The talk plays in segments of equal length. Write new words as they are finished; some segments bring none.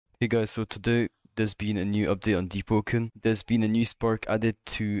Hey guys, so today there's been a new update on Deepwoken. There's been a new spark added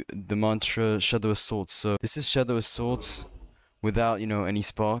to the mantra Shadow Assault. So this is Shadow Assault without, any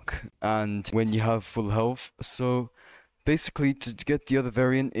spark and when you have full health. So basically to get the other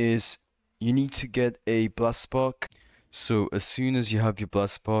variant is you need to get a blast spark. So as soon as you have your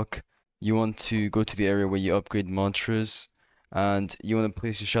blast spark, you want to go to the area where you upgrade mantras and you want to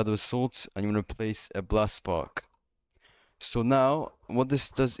place your Shadow Assault and you want to place a blast spark. So now, what this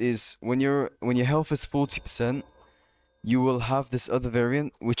does is, when your health is 40%, you will have this other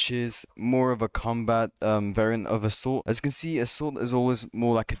variant, which is more of a combat variant of Assault. As you can see, Assault is always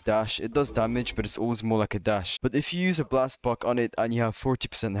more like a dash. It does damage, but it's always more like a dash. But if you use a Blast Spark on it and you have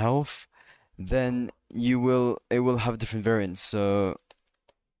 40% health, then it will have different variants. So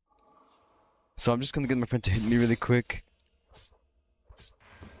I'm just gonna get my friend to hit me really quick.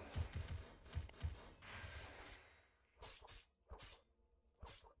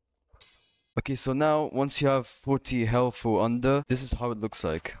 Okay, so now, once you have 40 health or under, this is how it looks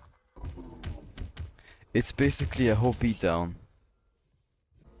like. It's basically a whole beatdown.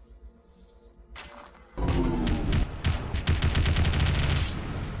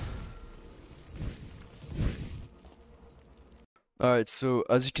 Alright, so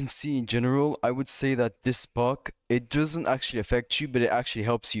as you can see in general, I would say that this spark, it doesn't actually affect you, but it actually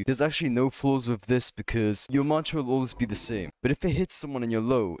helps you. There's actually no flaws with this because your mantra will always be the same. But if it hits someone and you're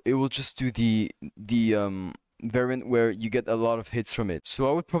low, it will just do the variant where you get a lot of hits from it. So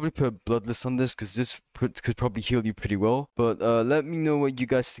I would probably put Bloodless on this because this could probably heal you pretty well. But let me know what you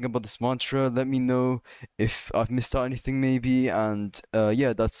guys think about this mantra. Let me know if I've missed out anything maybe. And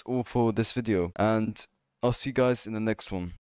yeah, that's all for this video. And I'll see you guys in the next one.